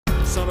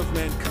Son of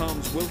Man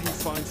comes, will he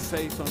find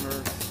faith on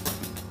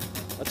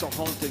earth? That's a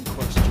haunting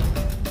question.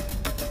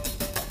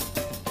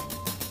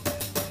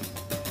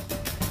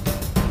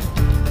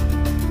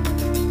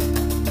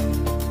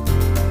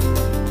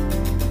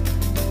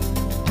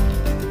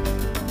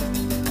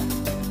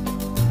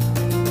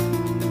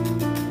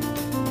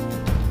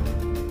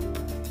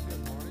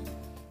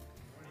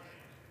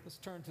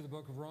 Turn to the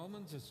book of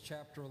Romans. It's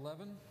chapter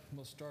 11.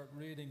 We'll start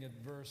reading at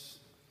verse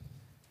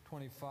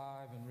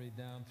 25 and read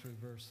down through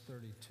verse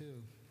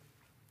 32.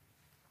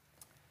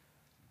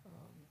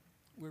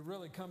 We're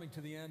really coming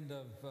to the end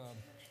of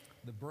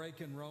the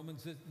break in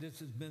Romans. This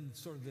has been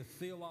sort of the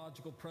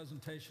theological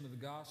presentation of the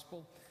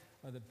gospel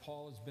that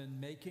Paul has been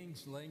making,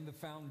 laying the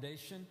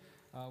foundation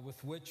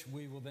with which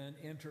we will then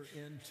enter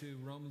into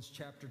Romans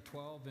chapter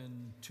 12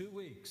 in 2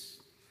 weeks.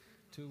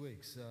 2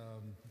 weeks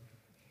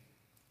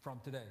from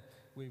today.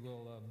 We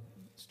will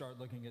start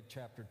looking at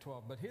chapter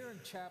 12. But here in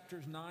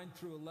chapters 9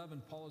 through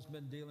 11, Paul has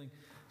been dealing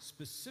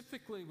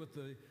specifically with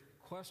the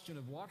question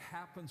of what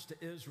happens to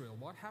Israel,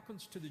 what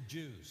happens to the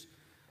Jews,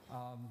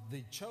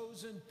 the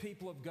chosen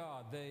people of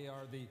God. They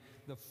are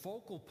the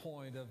focal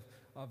point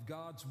of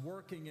God's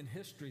working in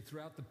history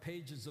throughout the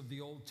pages of the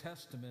Old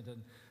Testament.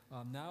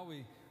 And now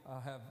we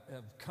have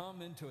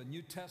come into a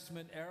New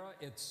Testament era.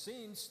 It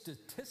seems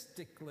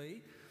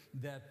statistically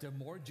that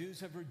more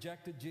Jews have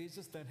rejected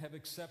Jesus than have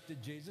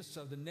accepted Jesus.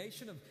 So the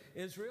nation of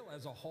Israel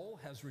as a whole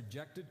has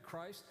rejected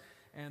Christ.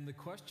 And the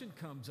question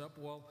comes up,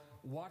 well,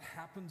 what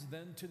happens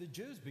then to the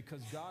Jews?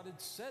 Because God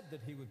had said that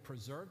he would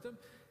preserve them,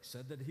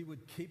 said that he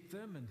would keep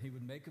them, and he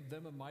would make of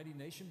them a mighty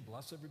nation,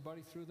 bless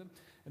everybody through them,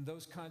 and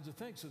those kinds of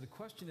things. So the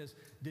question is,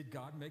 did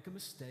God make a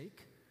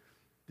mistake?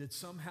 Did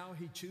somehow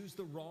he choose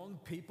the wrong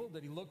people?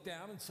 Did he look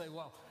down and say,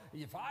 well,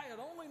 if I had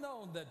only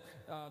known that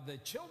the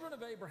children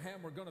of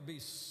Abraham were going to be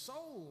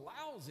so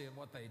lousy at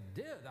what they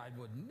did, I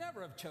would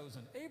never have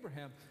chosen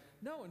Abraham.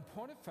 No, in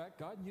point of fact,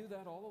 God knew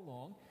that all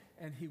along,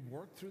 and he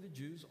worked through the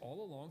Jews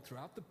all along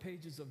throughout the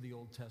pages of the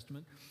Old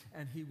Testament,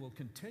 and he will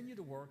continue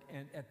to work.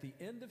 And at the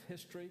end of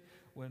history,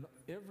 when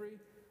every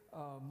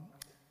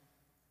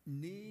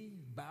knee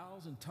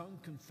bows and tongue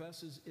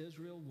confesses,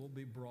 Israel will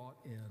be brought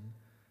in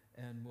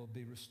and will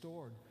be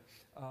restored.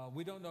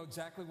 We don't know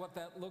exactly what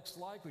that looks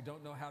like. We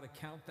don't know how to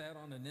count that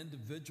on an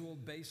individual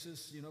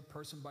basis,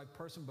 person by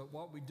person. But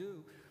what we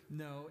do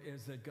know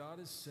is that God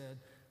has said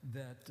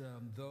that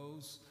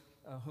those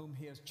whom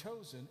he has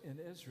chosen in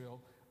Israel,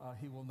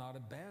 he will not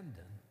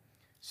abandon.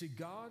 See,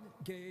 God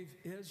gave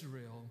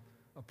Israel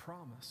a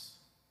promise.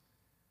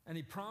 And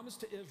he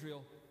promised to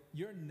Israel,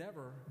 you're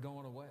never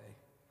going away.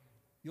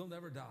 You'll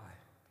never die.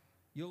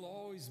 You'll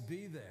always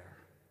be there.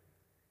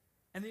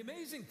 And the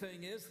amazing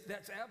thing is,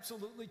 that's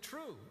absolutely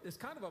true. It's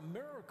kind of a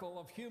miracle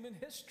of human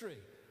history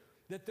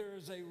that there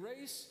is a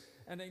race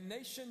and a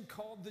nation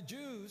called the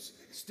Jews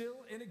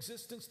still in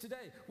existence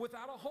today,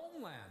 without a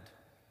homeland,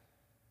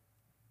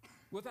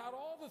 without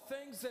all the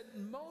things that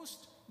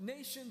most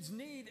nations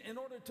need in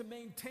order to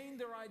maintain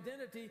their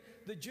identity.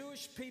 The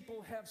Jewish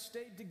people have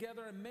stayed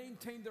together and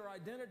maintained their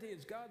identity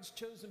as God's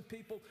chosen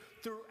people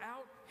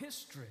throughout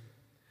history.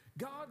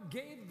 God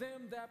gave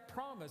them that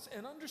promise.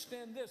 And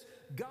understand this,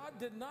 God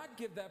did not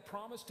give that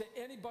promise to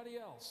anybody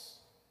else.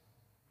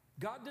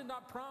 God did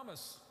not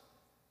promise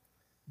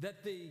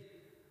that the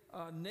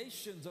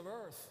nations of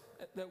earth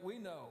that we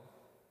know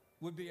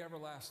would be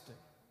everlasting.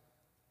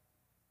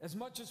 As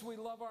much as we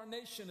love our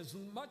nation, as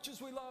much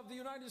as we love the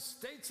United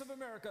States of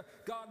America,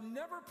 God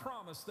never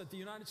promised that the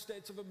United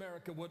States of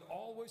America would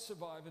always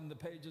survive in the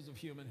pages of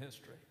human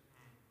history.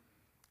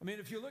 I mean,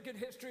 if you look at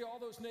history, all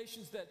those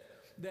nations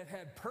that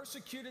had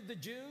persecuted the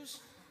Jews,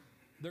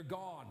 they're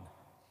gone.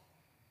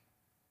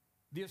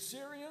 The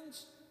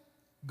Assyrians,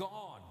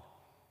 gone.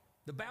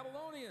 The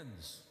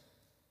Babylonians,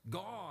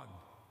 gone.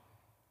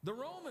 The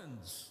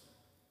Romans,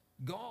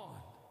 gone.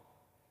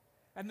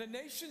 And the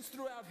nations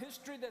throughout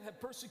history that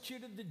have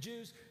persecuted the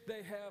Jews,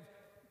 they have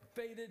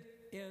faded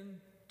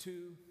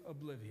into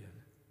oblivion.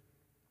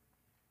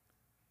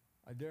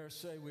 I dare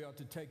say we ought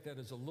to take that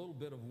as a little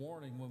bit of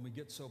warning when we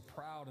get so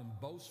proud and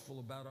boastful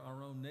about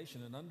our own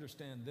nation. And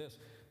understand this,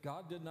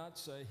 God did not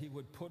say he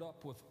would put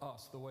up with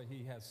us the way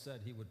he has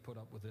said he would put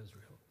up with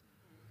Israel.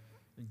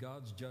 And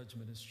God's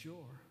judgment is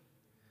sure.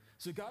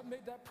 So God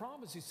made that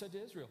promise. He said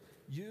to Israel,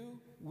 you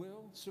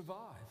will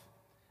survive.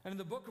 And in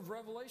the book of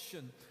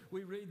Revelation,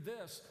 we read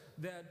this,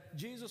 that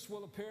Jesus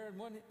will appear, and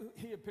when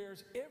he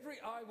appears, every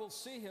eye will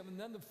see him. And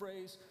then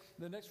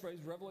the next phrase,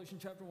 Revelation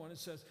chapter 1, it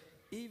says,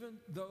 even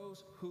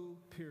those who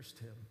pierced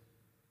him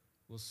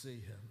will see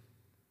him.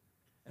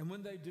 And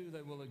when they do,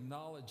 they will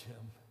acknowledge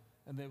him,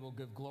 and they will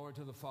give glory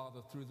to the Father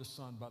through the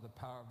Son by the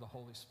power of the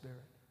Holy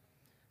Spirit.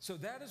 So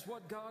that is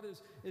what God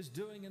is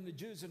doing in the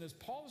Jews. And as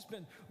Paul's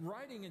been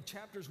writing in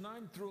chapters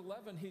 9 through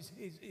 11, he's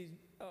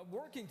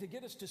working to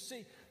get us to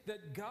see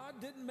that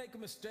God didn't make a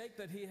mistake,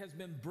 that he has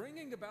been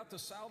bringing about the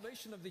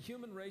salvation of the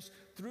human race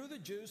through the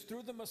Jews,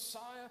 through the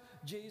Messiah,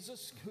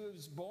 Jesus, who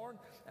is born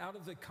out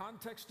of the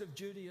context of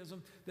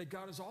Judaism, that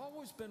God has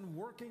always been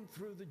working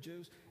through the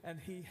Jews, and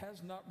he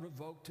has not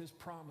revoked his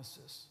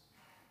promises.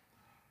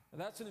 And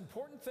that's an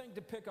important thing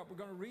to pick up. We're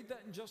going to read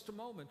that in just a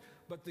moment.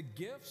 But the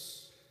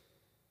gifts,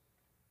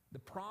 the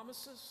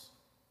promises,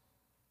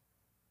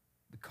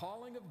 the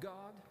calling of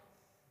God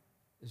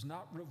is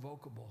not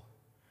revocable.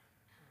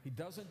 He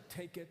doesn't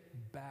take it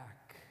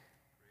back.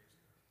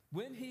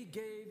 When he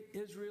gave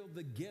Israel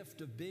the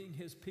gift of being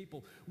his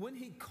people, when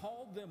he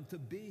called them to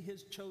be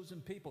his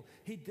chosen people,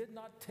 he did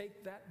not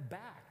take that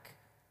back.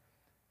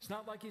 It's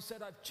not like he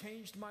said, I've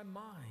changed my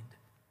mind.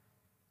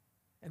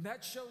 And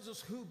that shows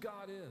us who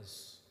God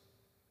is.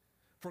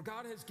 For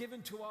God has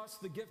given to us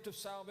the gift of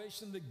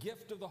salvation, the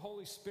gift of the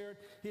Holy Spirit.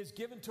 He has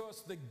given to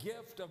us the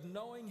gift of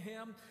knowing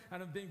him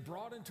and of being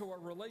brought into a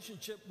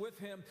relationship with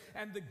him.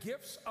 And the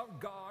gifts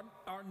of God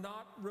are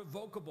not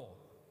revocable.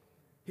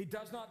 He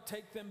does not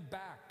take them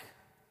back.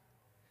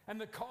 And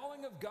the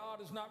calling of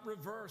God is not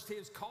reversed. He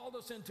has called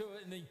us into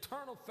an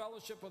eternal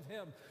fellowship with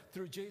him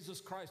through Jesus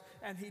Christ.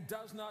 And he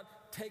does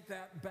not take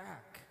that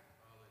back.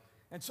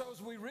 And so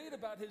as we read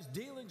about his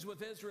dealings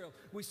with Israel,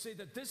 we see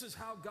that this is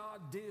how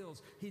God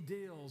deals. He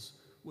deals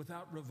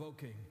without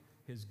revoking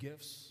his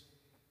gifts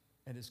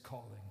and his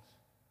callings.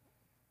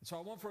 And so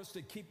I want for us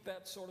to keep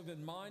that sort of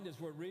in mind as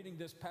we're reading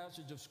this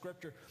passage of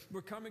Scripture.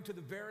 We're coming to the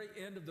very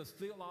end of the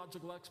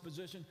theological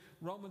exposition.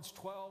 Romans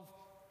 12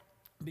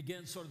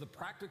 begins sort of the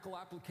practical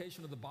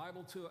application of the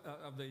Bible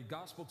of the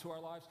gospel to our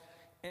lives.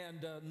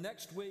 And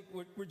next week,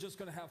 we're just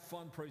going to have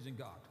fun praising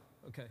God,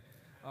 okay?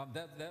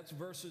 That's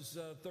verses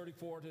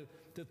 34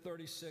 to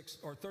 36,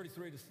 or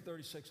 33 to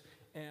 36,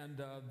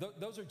 and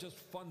those are just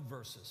fun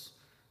verses,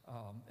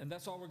 and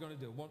that's all we're going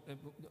to do.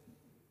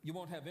 You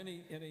won't have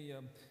any it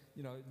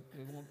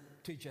won't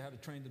teach you how to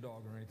train the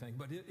dog or anything,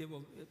 but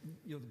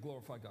you'll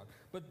glorify God.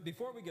 But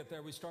before we get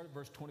there, we start at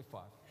verse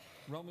 25,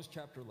 Romans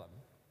chapter 11.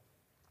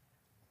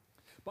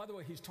 By the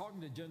way, he's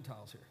talking to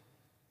Gentiles here,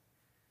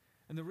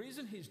 and the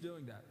reason he's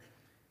doing that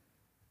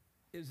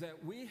is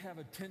that we have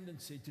a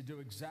tendency to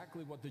do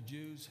exactly what the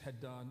Jews had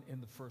done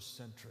in the first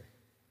century.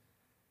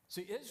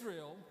 See,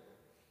 Israel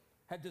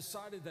had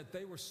decided that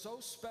they were so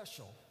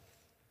special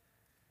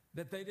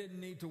that they didn't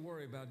need to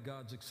worry about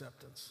God's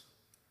acceptance.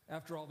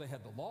 After all, they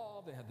had the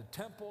law, they had the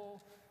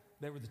temple,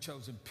 they were the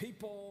chosen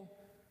people,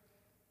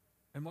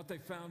 and what they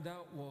found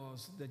out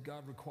was that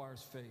God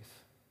requires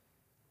faith.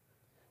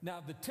 Now,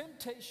 the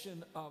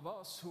temptation of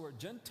us who are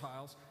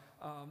Gentiles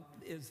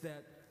is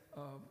that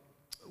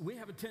we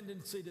have a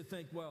tendency to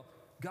think, well,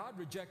 God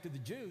rejected the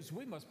Jews,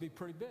 we must be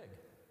pretty big.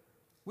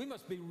 We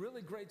must be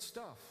really great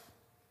stuff.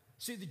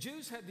 See, the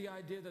Jews had the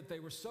idea that they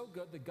were so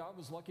good that God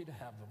was lucky to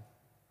have them.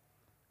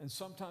 And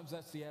sometimes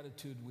that's the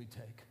attitude we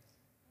take.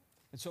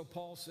 And so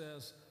Paul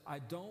says, I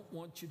don't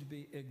want you to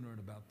be ignorant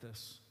about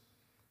this.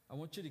 I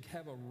want you to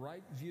have a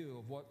right view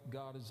of what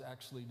God is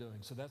actually doing.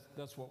 So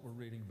that's what we're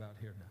reading about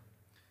here now.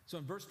 So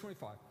in verse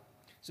 25, it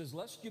says,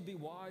 lest you be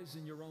wise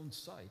in your own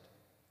sight,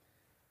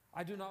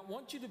 I do not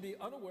want you to be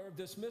unaware of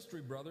this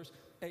mystery, brothers.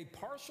 A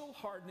partial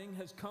hardening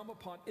has come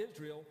upon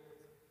Israel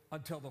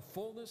until the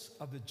fullness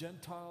of the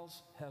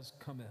Gentiles has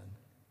come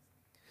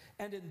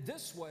in. And in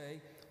this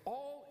way,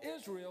 all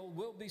Israel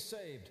will be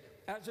saved.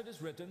 As it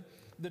is written,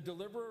 the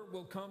deliverer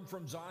will come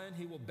from Zion.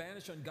 He will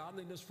banish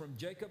ungodliness from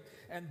Jacob.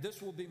 And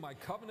this will be my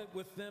covenant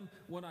with them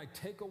when I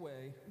take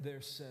away their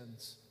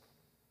sins.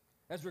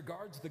 As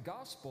regards the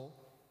gospel,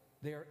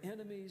 they are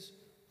enemies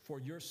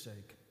for your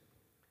sake.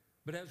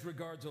 But as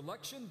regards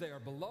election, they are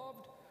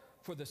beloved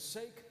for the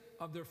sake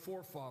of their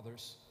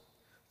forefathers.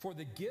 For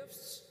the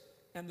gifts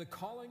and the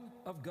calling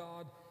of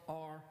God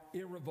are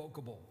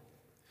irrevocable.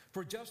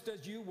 For just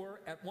as you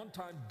were at one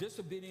time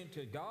disobedient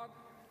to God,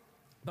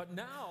 but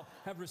now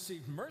have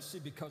received mercy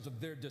because of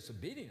their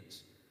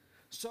disobedience,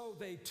 so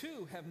they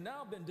too have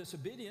now been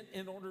disobedient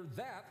in order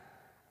that,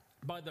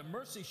 by the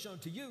mercy shown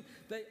to you,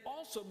 they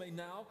also may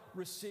now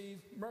receive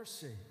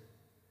mercy.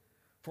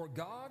 For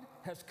God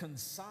has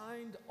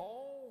consigned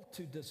all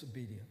to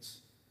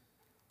disobedience,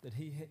 that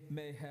he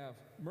may have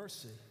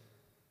mercy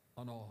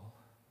on all.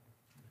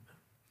 Amen.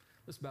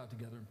 Let's bow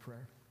together in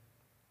prayer.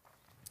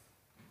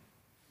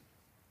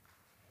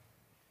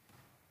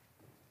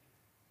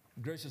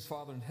 Gracious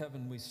Father in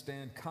heaven, we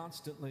stand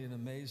constantly in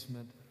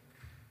amazement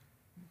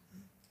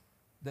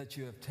that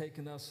you have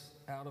taken us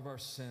out of our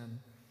sin,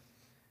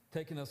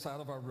 taken us out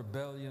of our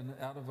rebellion,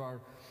 out of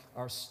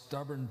our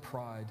stubborn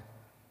pride.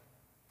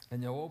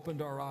 And you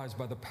opened our eyes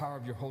by the power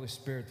of your Holy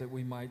Spirit that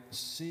we might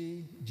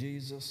see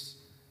Jesus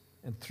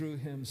and through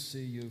him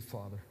see you,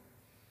 Father.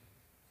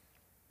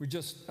 We're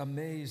just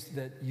amazed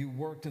that you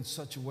worked in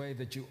such a way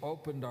that you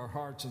opened our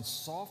hearts and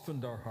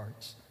softened our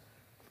hearts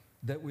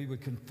that we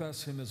would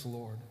confess him as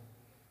Lord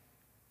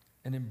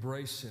and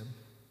embrace him.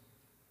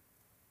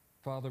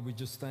 Father, we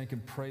just thank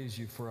and praise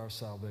you for our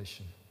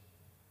salvation.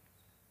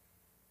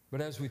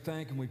 But as we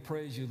thank and we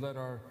praise you, let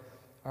our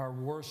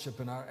worship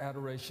and our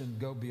adoration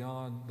go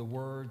beyond the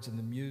words and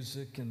the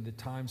music and the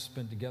time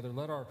spent together.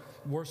 Let our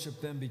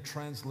worship then be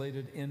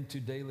translated into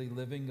daily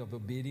living of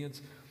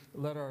obedience.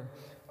 Let our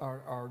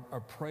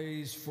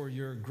praise for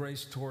your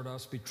grace toward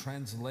us be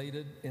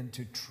translated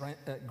into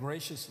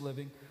gracious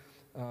living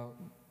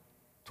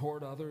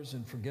toward others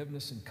in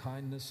forgiveness and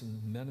kindness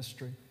and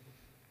ministry.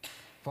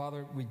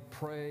 Father, we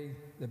pray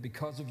that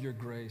because of your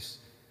grace,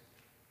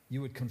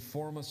 you would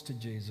conform us to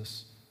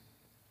Jesus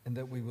and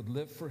that we would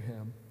live for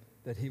him,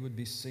 that he would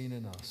be seen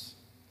in us.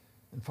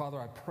 And Father,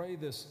 I pray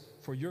this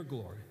for your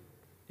glory.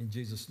 In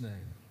Jesus' name,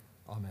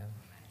 amen.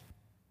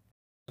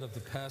 Of the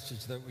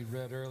passage that we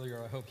read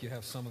earlier, I hope you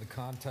have some of the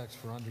context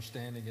for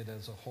understanding it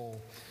as a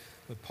whole.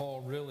 But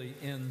Paul really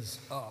ends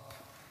up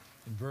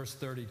in verse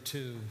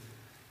 32,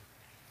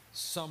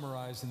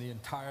 summarizing the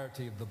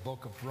entirety of the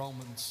book of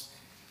Romans,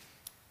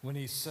 when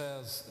he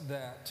says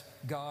that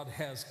God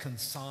has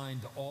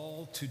consigned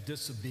all to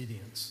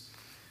disobedience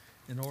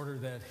in order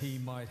that he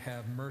might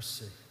have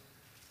mercy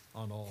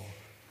on all.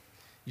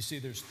 You see,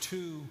 there's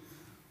two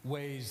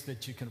ways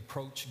that you can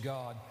approach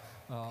God.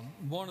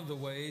 One of the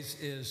ways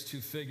is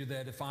to figure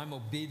that if I'm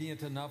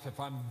obedient enough, if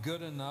I'm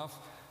good enough,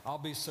 I'll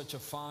be such a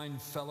fine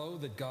fellow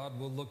that God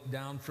will look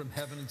down from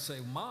heaven and say,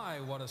 my,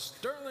 what a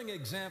sterling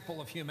example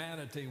of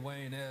humanity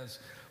Wayne is.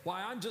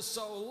 Why, I'm just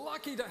so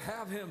lucky to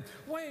have him.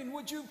 Wayne,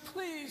 would you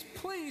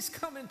please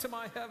come into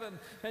my heaven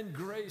and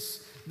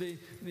grace the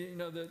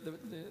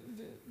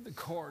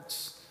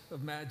courts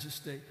of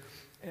majesty?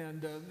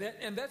 And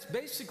that's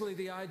basically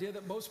the idea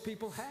that most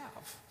people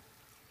have,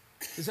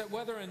 is that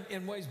whether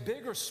in ways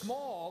big or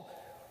small,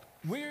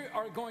 we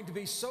are going to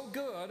be so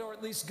good, or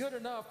at least good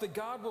enough, that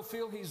God will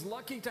feel he's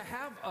lucky to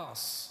have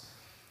us.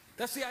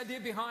 That's the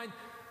idea behind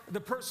the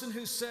person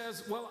who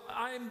says, well,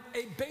 I'm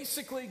a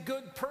basically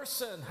good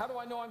person. How do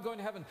I know I'm going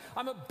to heaven?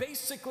 I'm a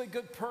basically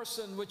good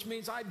person, which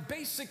means I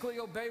basically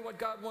obey what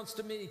God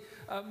wants me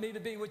to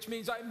be, which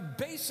means I'm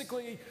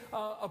basically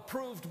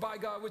approved by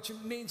God, which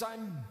means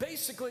I'm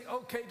basically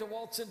okay to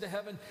waltz into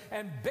heaven,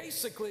 and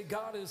basically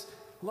God is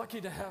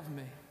lucky to have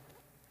me.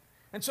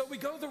 And so we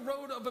go the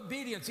road of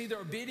obedience, either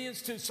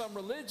obedience to some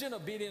religion,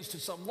 obedience to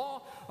some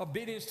law,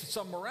 obedience to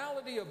some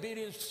morality,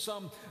 obedience to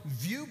some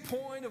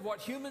viewpoint of what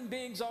human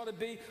beings ought to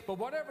be. But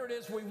whatever it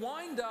is, we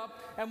wind up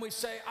and we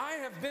say, I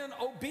have been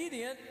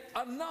obedient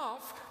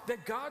enough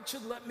that God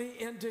should let me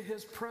into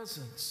his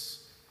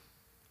presence.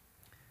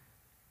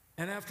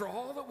 And after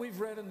all that we've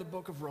read in the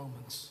book of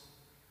Romans,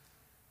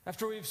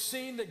 after we've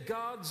seen that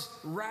God's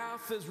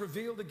wrath is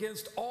revealed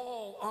against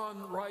all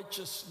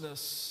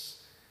unrighteousness,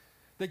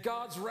 that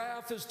God's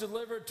wrath is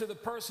delivered to the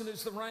person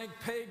who's the rank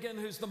pagan,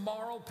 who's the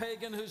moral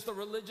pagan, who's the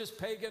religious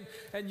pagan,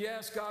 and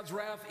yes, God's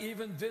wrath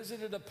even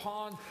visited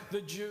upon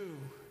the Jew,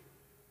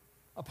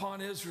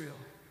 upon Israel.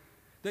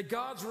 That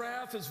God's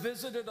wrath is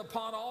visited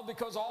upon all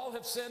because all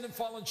have sinned and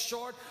fallen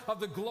short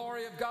of the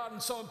glory of God.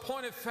 And so in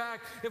point of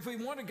fact, if we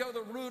want to go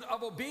the route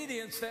of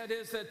obedience, that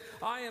is that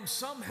I am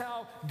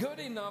somehow good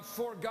enough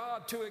for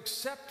God to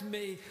accept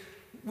me,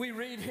 we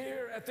read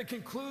here at the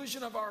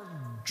conclusion of our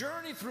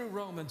journey through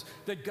Romans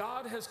that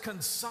God has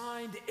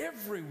consigned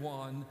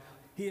everyone,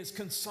 he has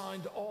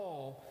consigned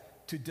all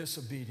to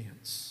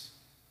disobedience.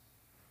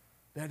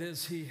 That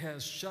is, he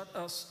has shut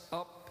us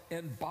up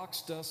and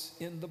boxed us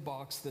in the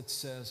box that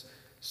says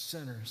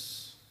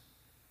sinners,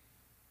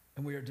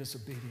 and we are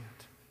disobedient.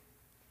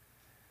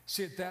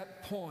 See, at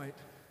that point,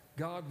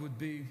 God would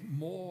be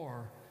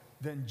more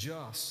than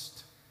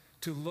just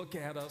to look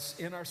at us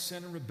in our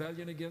sin and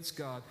rebellion against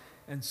God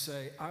and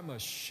say, I'm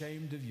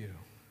ashamed of you.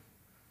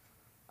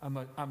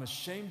 I'm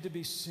ashamed to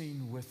be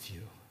seen with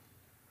you.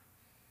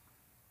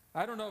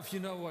 I don't know if you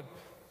know what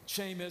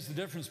shame is, the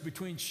difference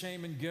between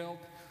shame and guilt.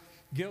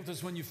 Guilt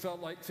is when you feel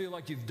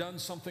like you've done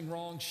something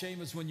wrong.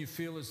 Shame is when you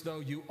feel as though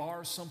you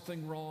are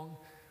something wrong.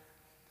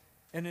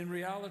 And in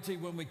reality,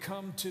 when we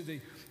come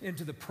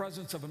into the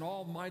presence of an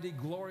almighty,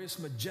 glorious,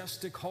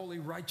 majestic, holy,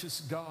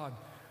 righteous God,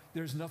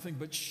 there's nothing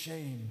but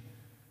shame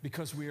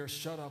because we are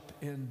shut up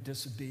in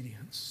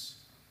disobedience.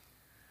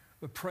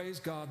 But praise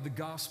God, the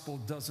gospel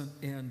doesn't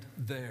end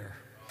there.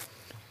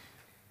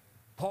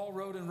 Paul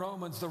wrote in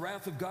Romans, the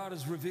wrath of God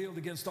is revealed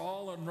against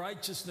all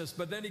unrighteousness.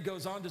 But then he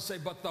goes on to say,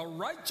 but the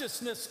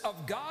righteousness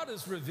of God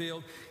is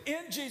revealed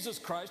in Jesus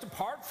Christ,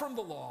 apart from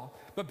the law,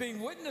 but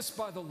being witnessed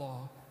by the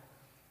law.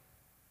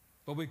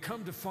 But we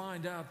come to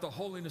find out the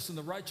holiness and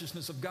the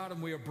righteousness of God,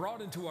 and we are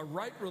brought into a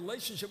right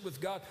relationship with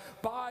God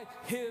by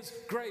his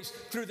grace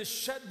through the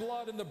shed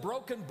blood and the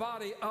broken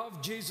body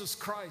of Jesus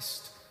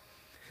Christ.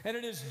 And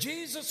it is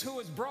Jesus who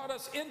has brought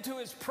us into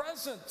his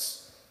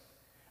presence.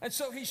 And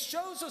so he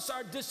shows us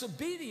our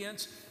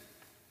disobedience.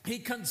 He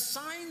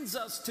consigns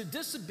us to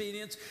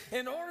disobedience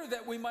in order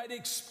that we might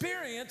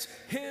experience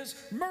his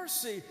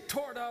mercy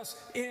toward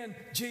us in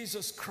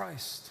Jesus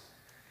Christ.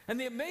 And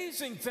the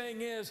amazing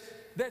thing is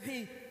that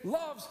he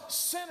loves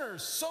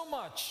sinners so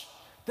much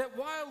that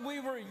while we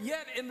were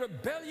yet in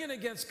rebellion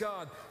against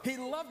God, he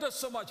loved us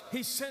so much,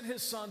 he sent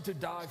his son to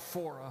die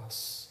for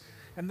us.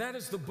 And that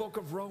is the book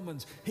of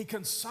Romans. He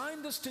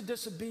consigned us to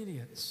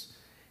disobedience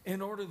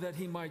in order that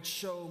he might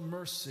show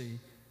mercy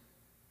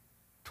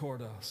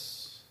toward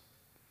us.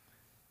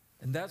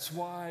 And that's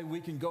why we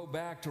can go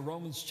back to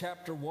Romans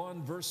chapter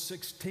 1, verse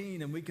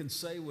 16, and we can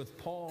say with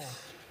Paul,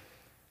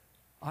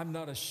 I'm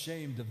not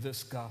ashamed of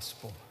this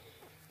gospel.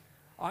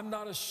 I'm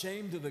not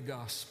ashamed of the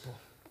gospel.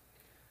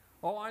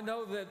 Oh, I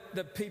know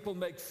that people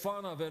make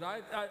fun of it.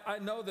 I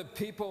know that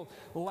people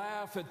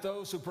laugh at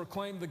those who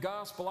proclaim the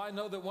gospel. I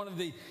know that one of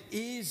the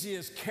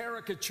easiest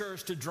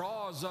caricatures to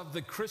draw is of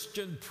the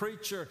Christian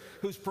preacher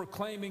who's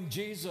proclaiming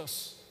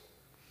Jesus.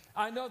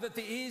 I know that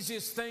the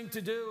easiest thing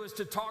to do is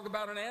to talk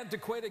about an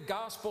antiquated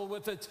gospel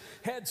with its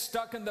head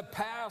stuck in the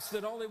past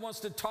that only wants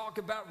to talk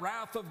about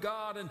wrath of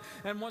God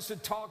and wants to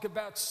talk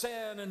about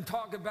sin and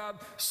talk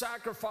about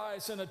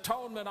sacrifice and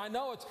atonement. I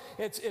know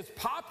it's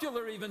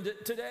popular even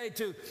today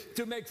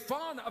to make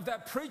fun of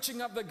that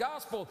preaching of the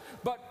gospel,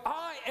 but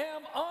I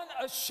am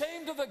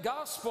unashamed of the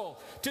gospel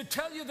to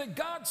tell you that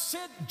God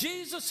sent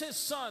Jesus, his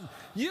son.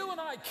 You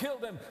and I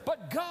killed him,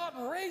 but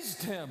God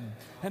raised him,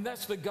 and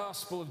that's the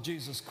gospel of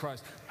Jesus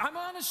Christ. I'm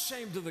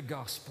unashamed of the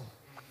gospel.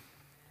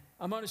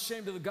 I'm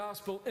unashamed of the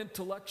gospel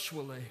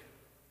intellectually.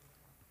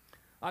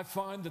 I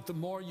find that the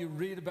more you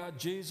read about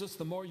Jesus,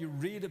 the more you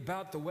read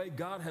about the way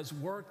God has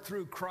worked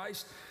through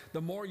Christ,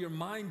 the more your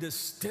mind is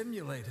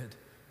stimulated.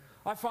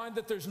 I find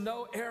that there's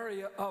no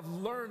area of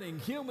learning,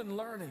 human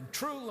learning,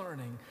 true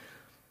learning,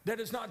 that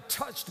is not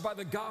touched by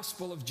the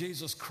gospel of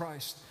Jesus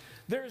Christ.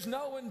 There is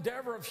no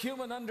endeavor of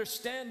human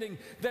understanding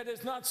that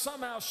is not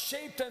somehow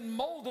shaped and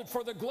molded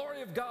for the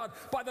glory of God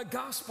by the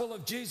gospel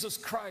of Jesus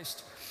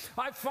Christ.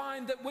 I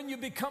find that when you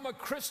become a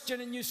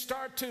Christian and you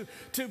start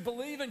to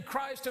believe in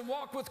Christ and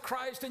walk with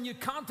Christ and you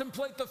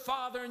contemplate the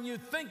Father and you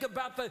think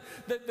about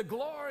the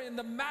glory and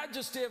the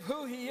majesty of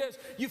who he is,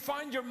 you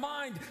find your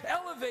mind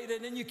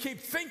elevated and you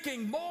keep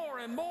thinking more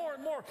and more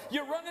and more.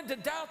 You run into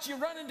doubts, you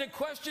run into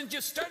questions,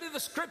 you study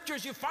the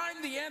scriptures, you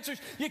find the answers,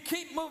 you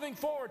keep moving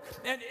forward,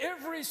 and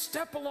every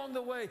step along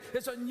the way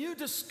is a new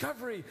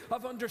discovery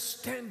of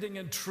understanding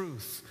and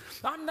truth.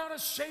 I'm not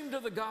ashamed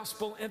of the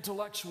gospel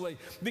intellectually,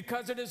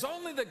 because it is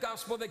only the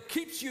gospel that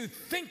keeps you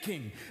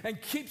thinking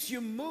and keeps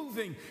you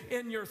moving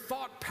in your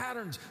thought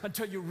patterns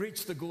until you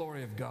reach the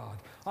glory of God.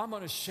 I'm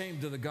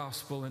unashamed of the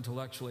gospel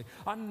intellectually.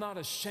 I'm not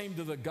ashamed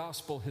of the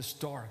gospel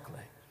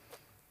historically.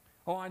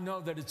 Oh, I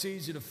know that it's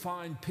easy to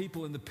find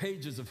people in the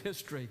pages of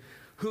history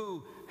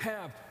who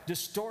have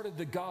distorted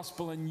the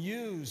gospel and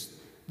used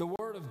the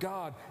Word of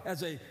God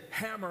as a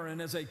hammer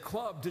and as a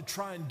club to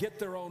try and get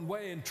their own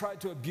way and try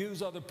to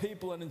abuse other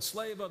people and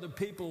enslave other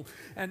people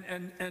and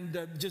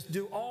just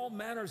do all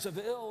manners of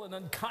ill and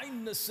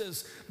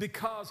unkindnesses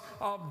because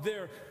of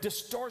their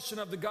distortion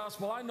of the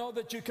gospel. I know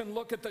that you can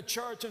look at the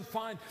church and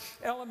find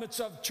elements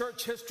of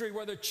church history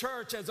where the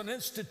church as an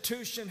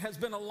institution has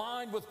been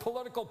aligned with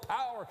political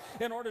power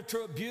in order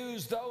to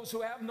abuse those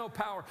who have no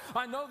power.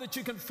 I know that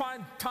you can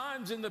find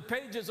times in the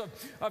pages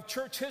of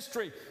church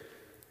history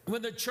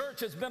when the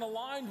church has been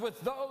aligned with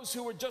those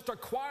who are just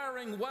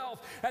acquiring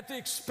wealth at the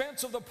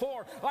expense of the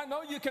poor. I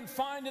know you can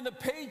find in the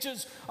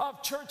pages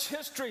of church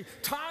history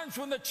times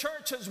when the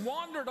church has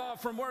wandered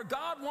off from where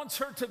God wants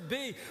her to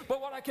be.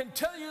 But what I can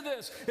tell you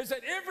this is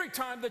that every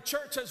time the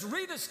church has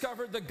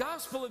rediscovered the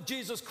gospel of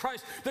Jesus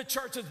Christ, the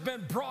church has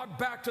been brought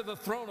back to the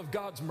throne of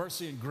God's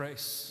mercy and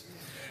grace.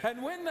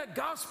 And when that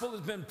gospel has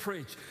been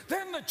preached,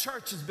 then the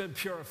church has been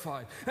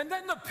purified. And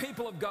then the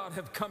people of God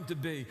have come to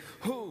be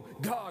who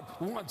God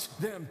wants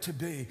them to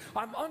be.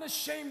 I'm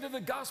unashamed of the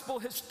gospel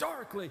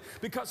historically,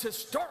 because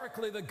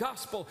historically the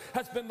gospel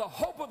has been the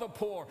hope of the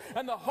poor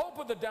and the hope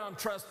of the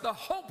downtrodden, the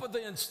hope of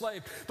the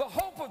enslaved, the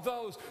hope of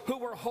those who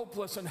were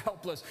hopeless and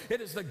helpless. It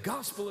is the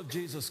gospel of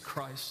Jesus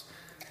Christ.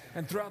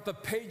 And throughout the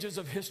pages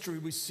of history,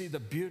 we see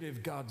the beauty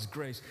of God's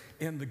grace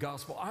in the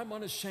gospel. I'm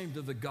unashamed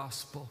of the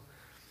gospel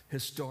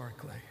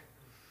historically.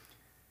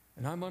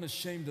 And I'm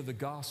unashamed of the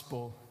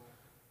gospel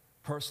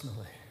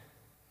personally.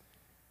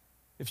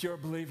 If you're a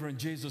believer in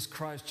Jesus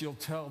Christ, you'll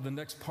tell the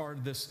next part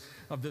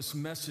of this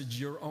message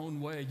your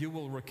own way. You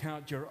will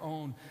recount your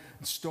own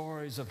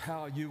stories of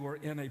how you were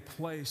in a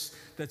place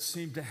that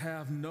seemed to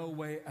have no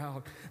way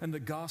out, and the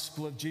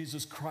gospel of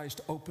Jesus Christ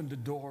opened a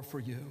door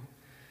for you.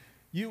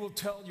 You will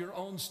tell your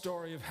own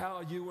story of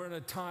how you were in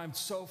a time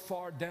so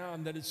far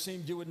down that it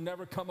seemed you would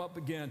never come up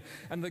again,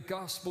 and the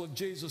gospel of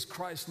Jesus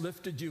Christ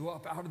lifted you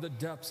up out of the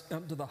depths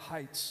into the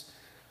heights.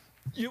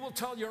 You will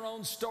tell your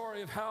own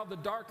story of how the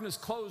darkness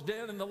closed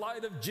in and the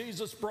light of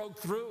Jesus broke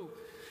through.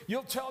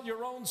 You'll tell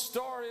your own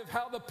story of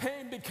how the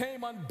pain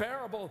became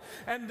unbearable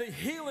and the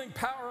healing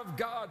power of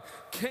God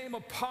came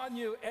upon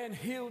you and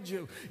healed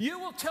you. You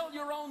will tell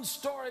your own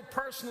story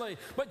personally,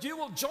 but you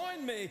will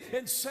join me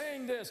in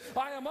saying this: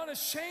 I am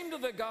unashamed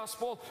of the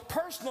gospel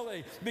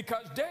personally,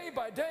 because day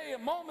by day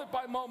and moment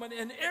by moment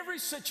in every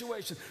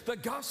situation, the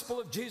gospel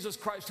of Jesus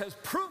Christ has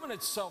proven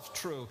itself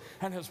true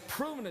and has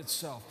proven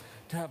itself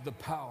to have the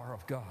power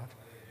of God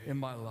in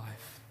my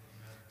life.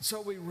 So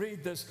we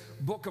read this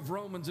book of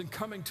Romans, and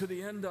coming to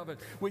the end of it,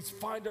 we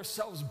find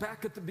ourselves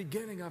back at the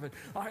beginning of it.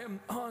 I am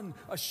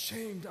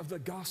unashamed of the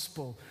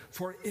gospel,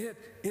 for it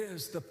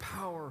is the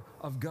power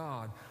of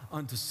God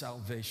unto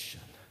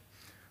salvation.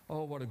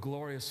 Oh, what a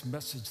glorious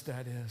message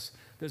that is.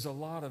 There's a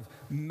lot of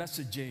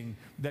messaging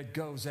that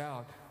goes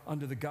out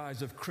under the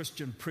guise of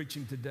Christian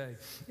preaching today.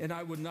 And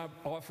I would not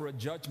offer a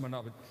judgment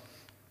of it,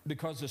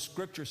 because the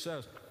scripture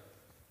says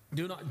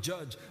Do not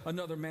judge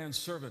another man's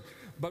servant.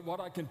 But what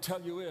I can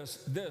tell you is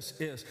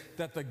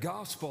that the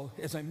gospel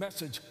is a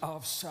message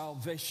of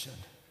salvation.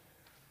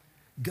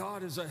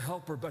 God is a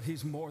helper, but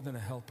he's more than a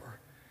helper.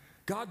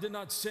 God did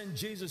not send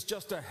Jesus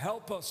just to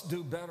help us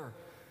do better.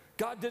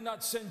 God did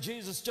not send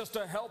Jesus just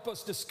to help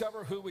us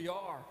discover who we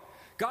are.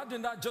 God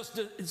did not just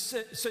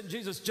send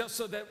Jesus just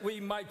so that we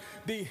might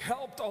be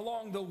helped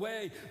along the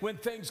way when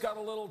things got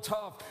a little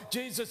tough.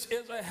 Jesus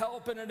is a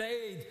help and an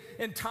aid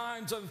in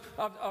times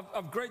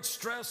of great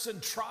stress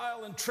and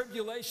trial and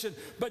tribulation.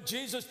 But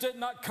Jesus did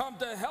not come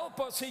to help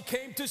us. He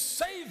came to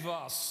save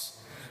us.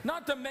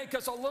 Not to make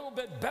us a little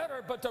bit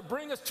better, but to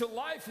bring us to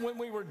life when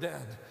we were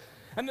dead.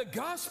 And the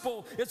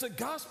gospel is a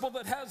gospel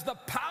that has the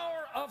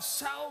power of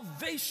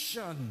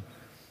salvation.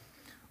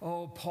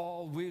 Oh,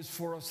 Paul weaves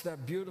for us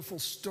that beautiful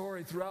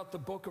story throughout the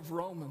book of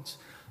Romans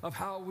of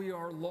how we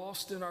are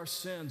lost in our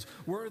sins,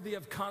 worthy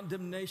of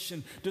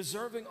condemnation,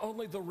 deserving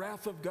only the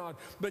wrath of God.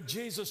 But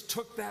Jesus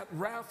took that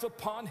wrath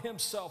upon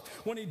himself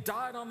when he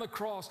died on the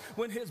cross,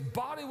 when his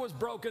body was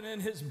broken and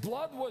his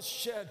blood was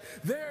shed.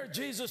 There,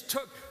 Jesus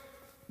took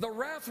the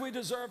wrath we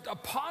deserved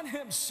upon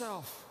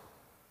himself,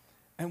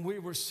 and we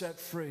were set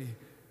free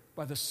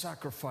by the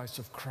sacrifice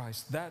of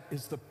Christ. That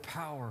is the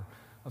power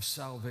of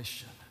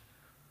salvation.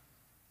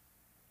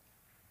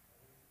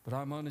 But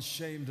I'm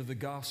unashamed of the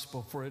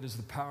gospel, for it is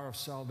the power of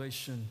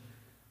salvation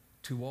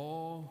to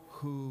all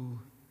who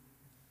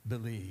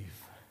believe.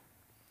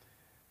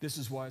 This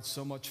is why it's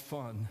so much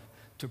fun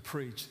to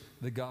preach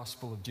the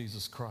gospel of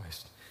Jesus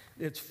Christ.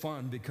 It's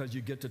fun because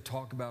you get to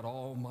talk about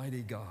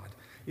Almighty God.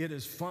 It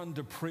is fun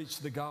to preach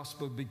the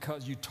gospel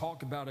because you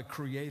talk about a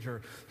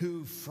creator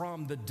who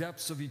from the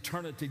depths of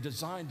eternity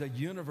designed a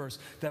universe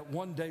that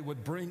one day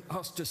would bring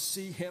us to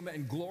see him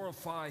and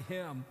glorify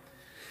him.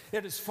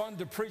 It is fun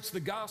to preach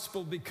the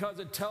gospel because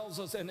it tells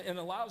us and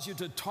allows you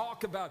to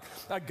talk about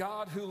a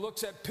God who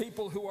looks at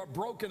people who are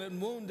broken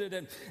and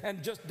wounded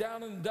and just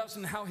down in the dust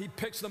and how he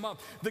picks them up.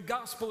 The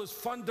gospel is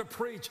fun to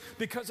preach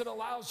because it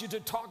allows you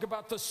to talk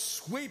about the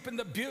sweep and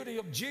the beauty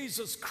of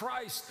Jesus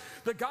Christ.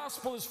 The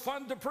gospel is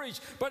fun to preach,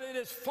 but it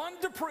is fun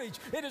to preach.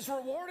 It is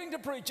rewarding to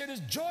preach. It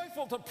is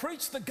joyful to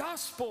preach the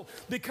gospel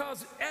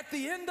because at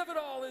the end of it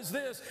all is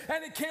this,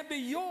 and it can be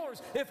yours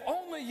if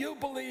only you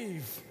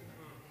believe.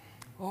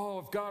 Oh,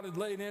 if God had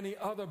laid any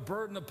other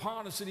burden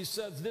upon us, and he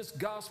says this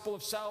gospel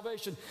of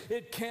salvation,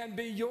 it can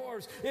be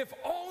yours if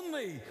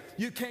only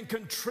you can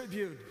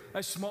contribute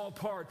a small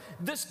part.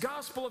 This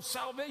gospel of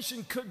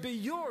salvation could be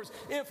yours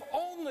if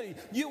only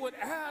you would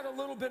add a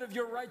little bit of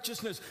your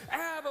righteousness,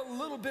 add a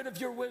little bit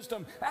of your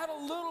wisdom, add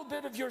a little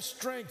bit of your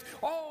strength.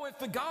 Oh, if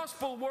the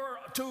gospel were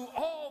to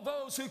all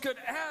those who could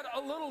add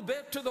a little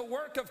bit to the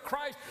work of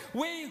Christ,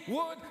 we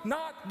would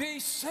not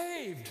be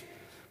saved.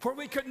 For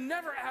we could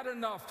never add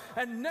enough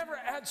and never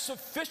add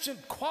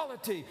sufficient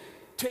quality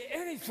to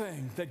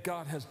anything that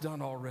God has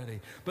done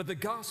already. But the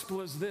gospel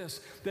is this,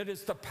 that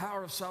it's the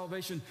power of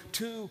salvation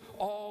to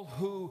all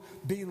who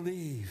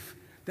believe.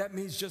 That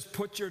means just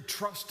put your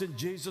trust in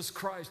Jesus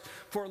Christ.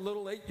 For a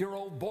little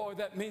 8-year-old boy,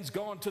 that means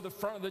going to the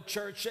front of the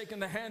church, shaking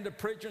the hand of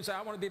preacher and say,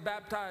 I want to be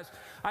baptized.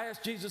 I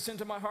ask Jesus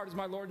into my heart as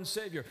my Lord and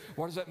Savior.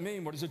 What does that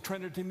mean? What does the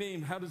Trinity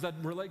mean? How does that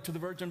relate to the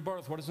virgin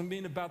birth? What does it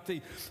mean about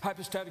the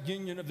hypostatic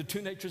union of the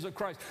two natures of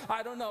Christ?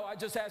 I don't know. I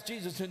just ask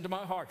Jesus into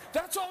my heart.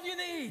 That's all you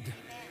need.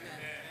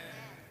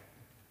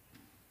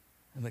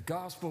 And the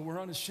gospel, we're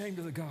unashamed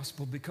of the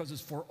gospel because it's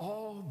for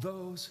all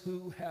those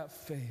who have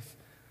faith,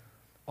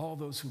 all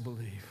those who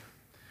believe.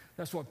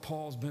 That's what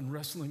Paul's been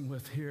wrestling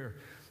with here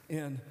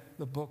in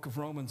the book of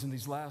Romans in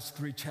these last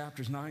 3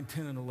 chapters, 9,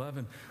 10, and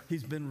 11.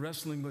 He's been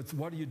wrestling with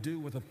what do you do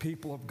with a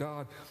people of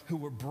God who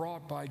were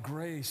brought by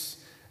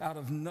grace out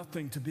of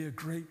nothing to be a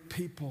great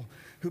people,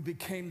 who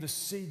became the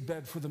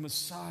seedbed for the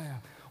Messiah.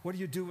 What do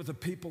you do with a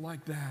people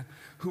like that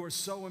who are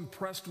so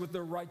impressed with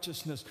their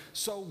righteousness,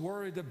 so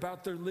worried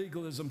about their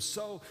legalism,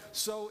 so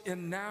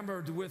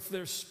enamored with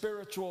their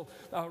spiritual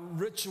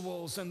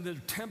rituals and their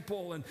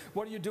temple? And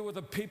what do you do with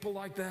a people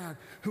like that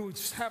who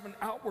have an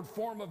outward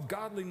form of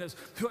godliness,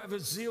 who have a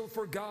zeal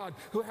for God,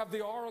 who have the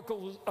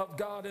oracles of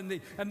God and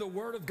the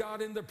word of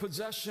God in their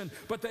possession,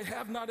 but they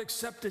have not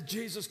accepted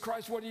Jesus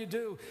Christ? What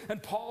do?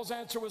 And Paul's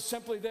answer was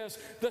simply this: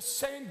 the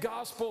same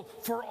gospel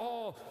for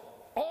all.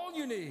 All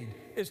you need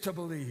is to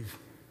believe.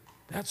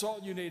 That's all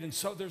you need. And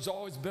so there's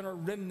always been a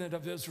remnant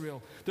of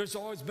Israel. There's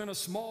always been a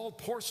small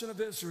portion of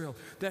Israel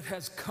that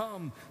has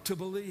come to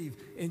believe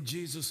in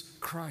Jesus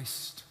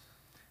Christ.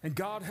 And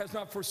God has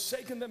not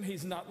forsaken them.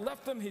 He's not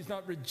left them. He's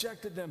not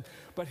rejected them.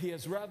 But he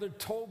has rather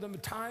told them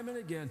time and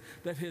again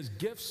that his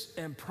gifts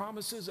and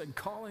promises and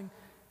calling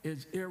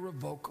is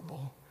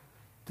irrevocable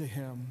to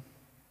him.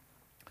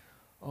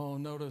 Oh,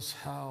 notice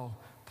how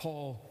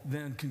Paul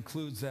then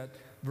concludes that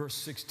verse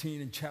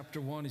 16 in chapter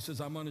 1. He says,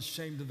 I'm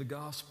unashamed of the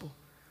gospel,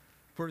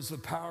 for it is the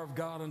power of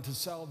God unto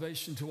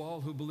salvation to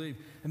all who believe.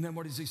 And then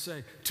what does he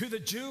say? To the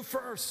Jew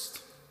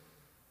first,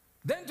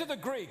 then to the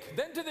Greek,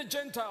 then to the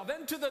Gentile,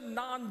 then to the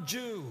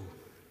non-Jew.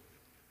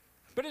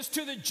 But it's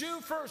to the Jew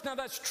first. Now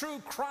that's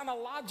true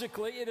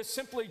chronologically. It is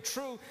simply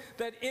true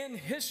that in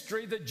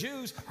history the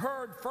Jews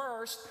heard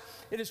first.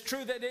 It is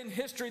true that in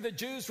history the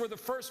Jews were the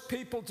first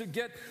people to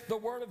get the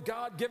Word of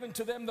God given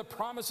to them, the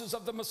promises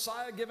of the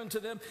Messiah given to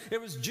them. It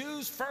was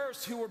Jews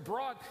first who were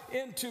brought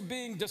into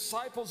being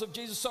disciples of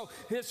Jesus. So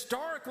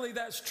historically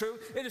that's true.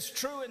 It is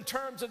true in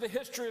terms of the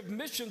history of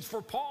missions,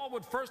 for Paul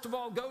would first of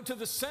all go to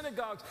the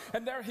synagogues,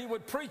 and there he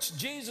would preach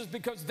Jesus,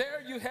 because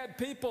there you had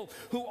people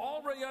who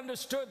already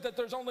understood that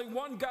there's only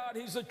one God.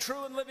 He's the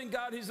true and living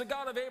God. He's the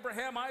God of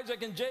Abraham,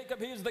 Isaac, and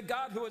Jacob. He is the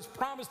God who has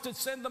promised to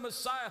send the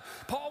Messiah.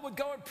 Paul would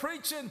go and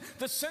preach in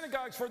the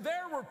synagogues, for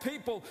there were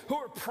people who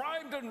were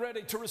primed and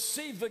ready to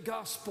receive the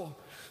gospel.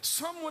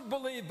 Some would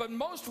believe, but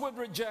most would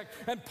reject.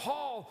 And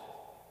Paul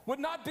would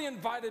not be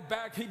invited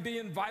back. He'd be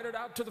invited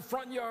out to the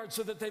front yard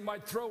so that they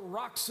might throw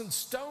rocks and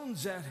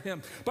stones at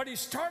him. But he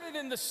started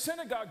in the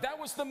synagogue. That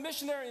was the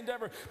missionary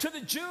endeavor, to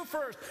the Jew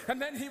first.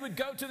 And then he would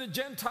go to the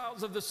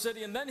Gentiles of the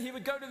city. And then he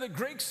would go to the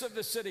Greeks of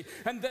the city.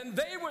 And then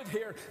they would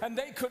hear, and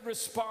they could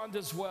respond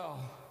as well.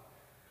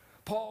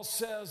 Paul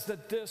says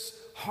that this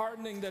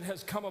hardening that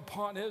has come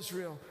upon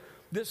Israel,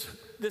 this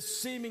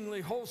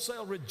seemingly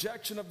wholesale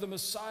rejection of the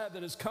Messiah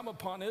that has come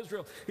upon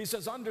Israel, he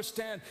says,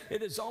 understand,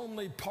 it is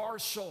only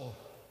partial.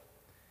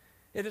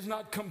 It is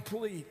not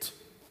complete.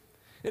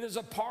 It is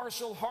a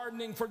partial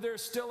hardening, for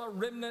there's still a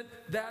remnant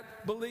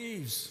that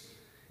believes.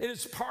 It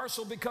is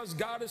partial because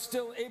God is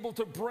still able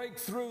to break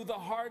through the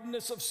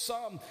hardness of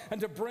some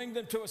and to bring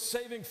them to a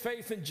saving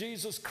faith in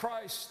Jesus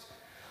Christ.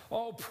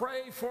 Oh,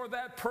 pray for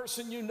that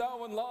person you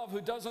know and love who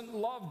doesn't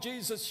love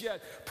Jesus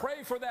yet.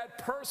 Pray for that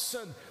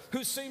person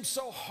who seems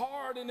so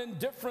hard and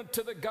indifferent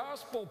to the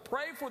gospel.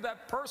 Pray for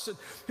that person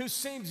who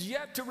seems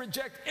yet to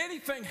reject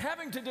anything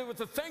having to do with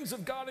the things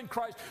of God in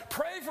Christ.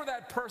 Pray for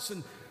that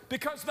person,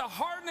 because the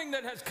hardening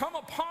that has come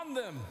upon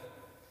them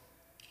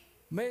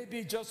may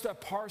be just a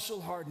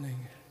partial hardening.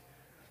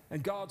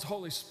 And God's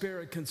Holy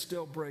Spirit can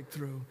still break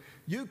through.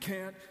 You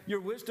can't, your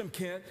wisdom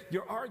can't,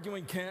 your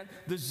arguing can't,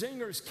 the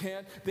zingers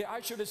can't, the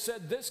I should have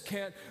said this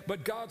can't,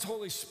 but God's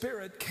Holy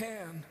Spirit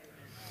can.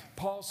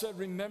 Paul said,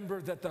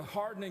 remember that the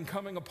hardening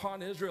coming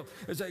upon Israel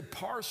is a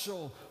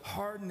partial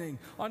hardening.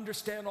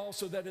 Understand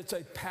also that it's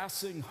a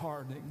passing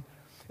hardening.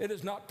 It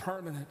is not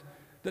permanent.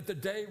 That the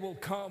day will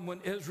come when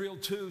Israel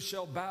too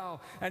shall bow,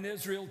 and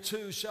Israel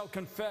too shall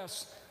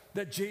confess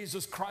that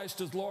Jesus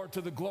Christ is Lord,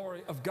 to the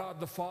glory of God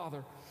the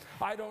Father.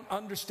 I don't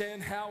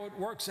understand how it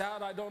works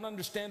out. I don't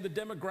understand the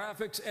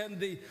demographics and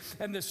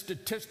the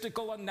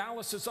statistical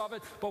analysis of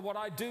it. But what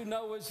I do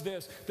know is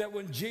this, that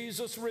when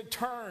Jesus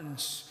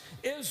returns,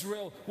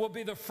 Israel will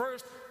be the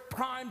first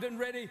primed and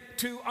ready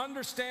to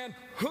understand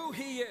who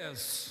he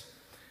is,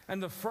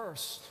 and the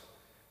first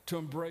to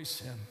embrace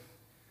him.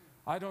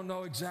 I don't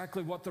know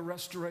exactly what the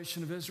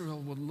restoration of Israel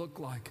would look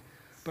like,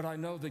 but I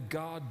know that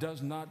God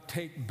does not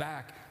take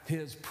back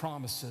his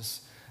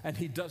promises, and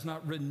he does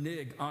not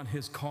renege on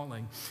his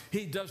calling.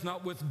 He does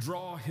not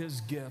withdraw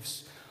his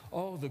gifts.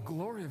 Oh, the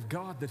glory of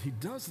God that he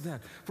does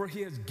that, for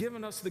he has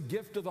given us the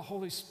gift of the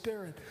Holy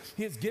Spirit.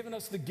 He has given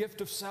us the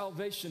gift of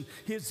salvation.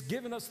 He has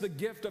given us the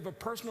gift of a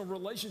personal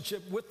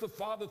relationship with the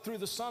Father through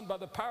the Son by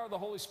the power of the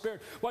Holy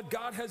Spirit. What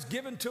God has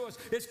given to us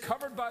is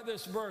covered by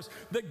this verse.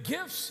 The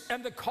gifts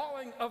and the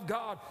calling of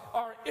God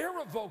are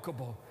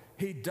irrevocable.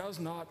 He does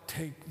not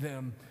take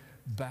them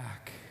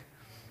back.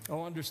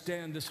 Oh,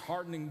 understand this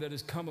hardening that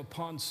has come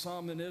upon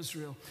some in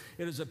Israel.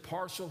 It is a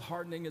partial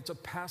hardening. It's a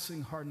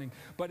passing hardening,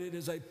 but it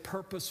is a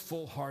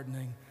purposeful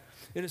hardening.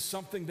 It is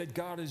something that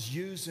God is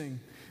using.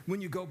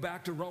 When you go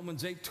back to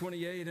Romans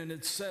 8:28, and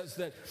it says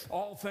that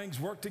all things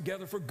work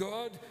together for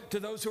good to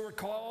those who are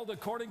called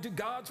according to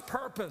God's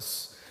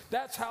purpose.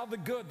 That's how the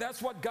good,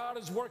 that's what God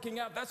is working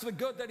out. That's the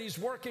good that he's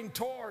working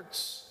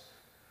towards.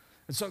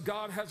 And so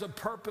God has a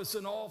purpose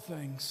in all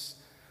things.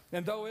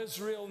 And though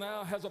Israel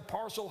now has a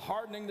partial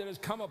hardening that has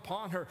come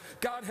upon her,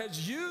 God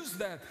has used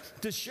that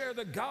to share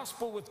the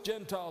gospel with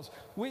Gentiles.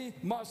 We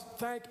must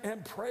thank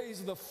and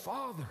praise the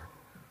Father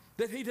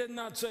that he did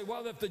not say,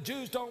 well, if the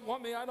Jews don't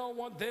want me, I don't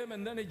want them,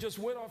 and then he just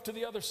went off to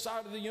the other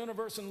side of the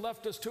universe and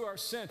left us to our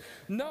sin.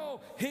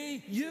 No,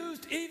 he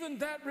used even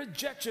that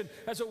rejection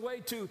as a way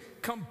to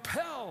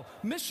compel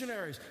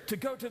missionaries to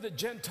go to the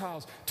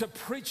Gentiles, to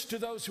preach to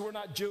those who are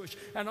not Jewish,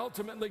 and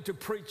ultimately to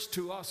preach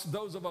to us,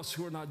 those of us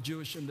who are not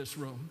Jewish in this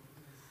room.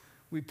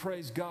 We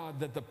praise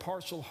God that the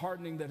partial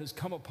hardening that has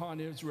come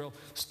upon Israel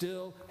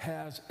still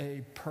has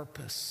a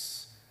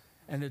purpose,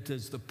 and it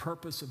is the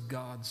purpose of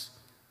God's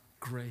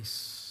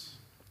grace.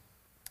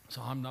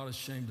 So I'm not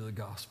ashamed of the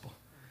gospel.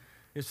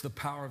 It's the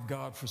power of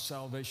God for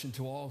salvation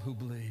to all who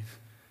believe.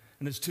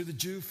 And it's to the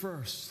Jew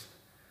first.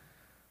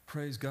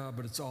 Praise God,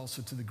 but it's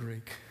also to the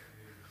Greek.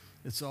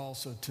 It's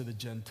also to the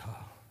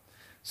Gentile.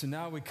 So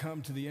now we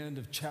come to the end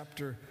of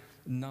chapter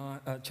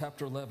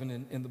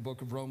 11 in the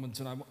book of Romans,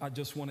 and I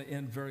just want to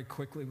end very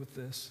quickly with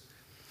this.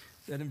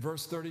 That in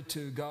verse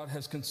 32, God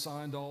has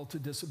consigned all to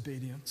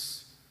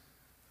disobedience.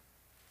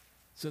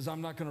 It says,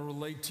 I'm not going to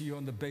relate to you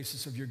on the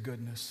basis of your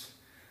goodness.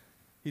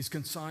 He's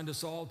consigned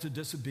us all to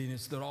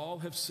disobedience, that all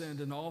have sinned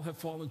and all have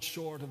fallen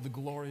short of the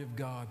glory of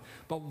God.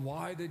 But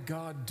why did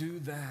God do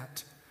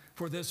that?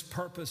 For this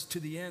purpose, to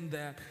the end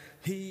that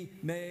he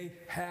may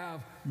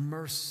have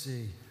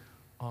mercy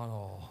on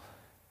all,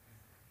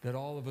 that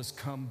all of us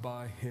come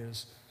by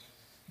his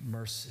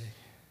mercy.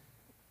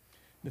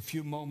 In a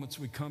few moments,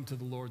 we come to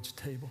the Lord's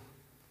table.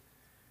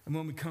 And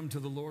when we come to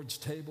the Lord's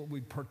table,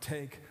 we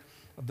partake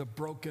of the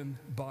broken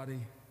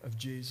body of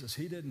Jesus.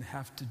 He didn't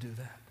have to do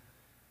that.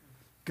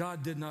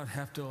 God did not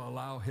have to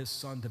allow his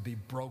son to be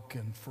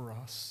broken for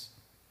us,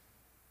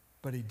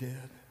 but he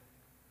did.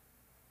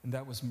 And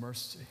that was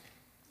mercy.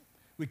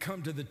 We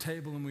come to the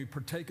table and we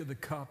partake of the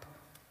cup,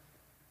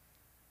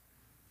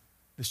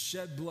 the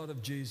shed blood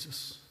of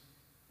Jesus.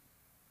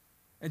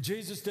 And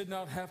Jesus did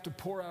not have to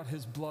pour out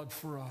his blood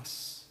for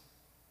us,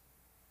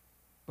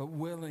 but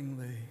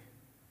willingly,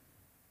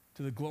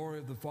 to the glory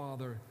of the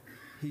Father,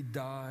 he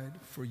died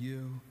for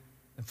you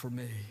and for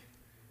me.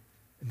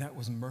 And that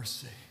was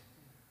mercy.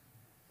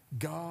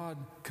 God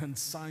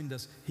consigned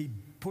us. He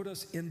put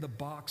us in the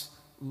box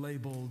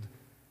labeled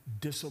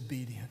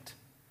disobedient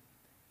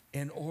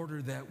in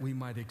order that we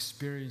might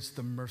experience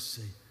the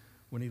mercy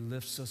when he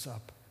lifts us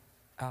up,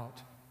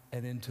 out,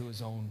 and into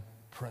his own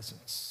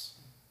presence.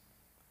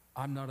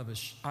 I am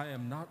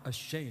not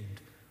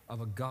ashamed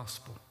of a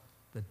gospel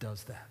that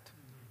does that.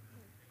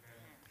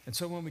 And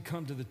so when we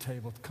come to the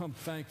table, come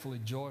thankfully,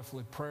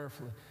 joyfully,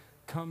 prayerfully.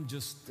 Come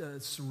just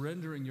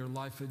surrendering your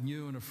life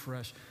anew and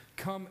afresh.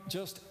 Come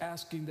just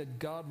asking that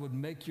God would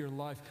make your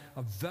life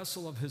a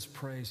vessel of his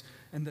praise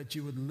and that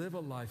you would live a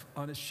life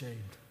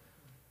unashamed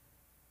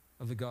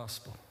of the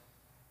gospel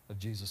of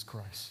Jesus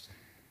Christ.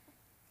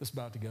 Let's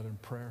bow together in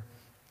prayer.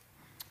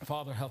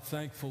 Father, how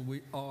thankful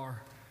we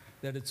are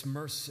that it's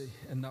mercy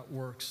and not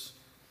works,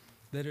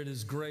 that it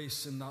is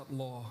grace and not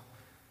law,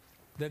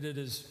 that it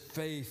is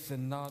faith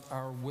and not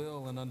our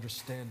will and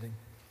understanding.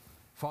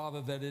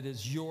 Father, that it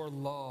is your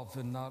love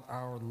and not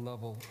our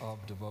level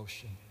of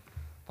devotion.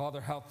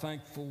 Father, how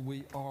thankful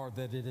we are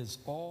that it is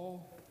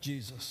all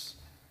Jesus.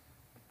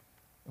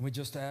 And we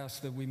just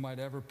ask that we might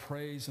ever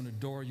praise and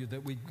adore you,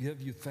 that we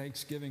give you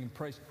thanksgiving and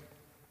praise.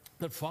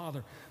 That,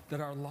 Father,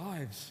 that our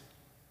lives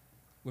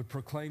would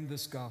proclaim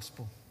this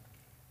gospel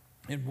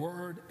in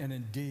word and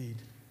in deed,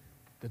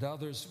 that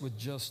others would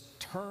just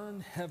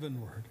turn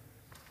heavenward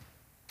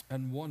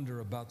and wonder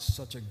about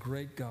such a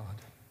great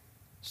God,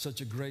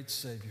 such a great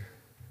Savior,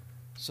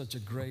 such a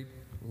great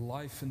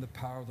life in the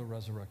power of the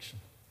resurrection.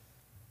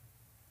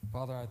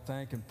 Father, I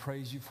thank and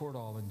praise you for it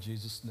all in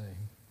Jesus'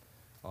 name.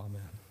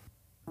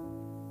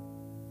 Amen.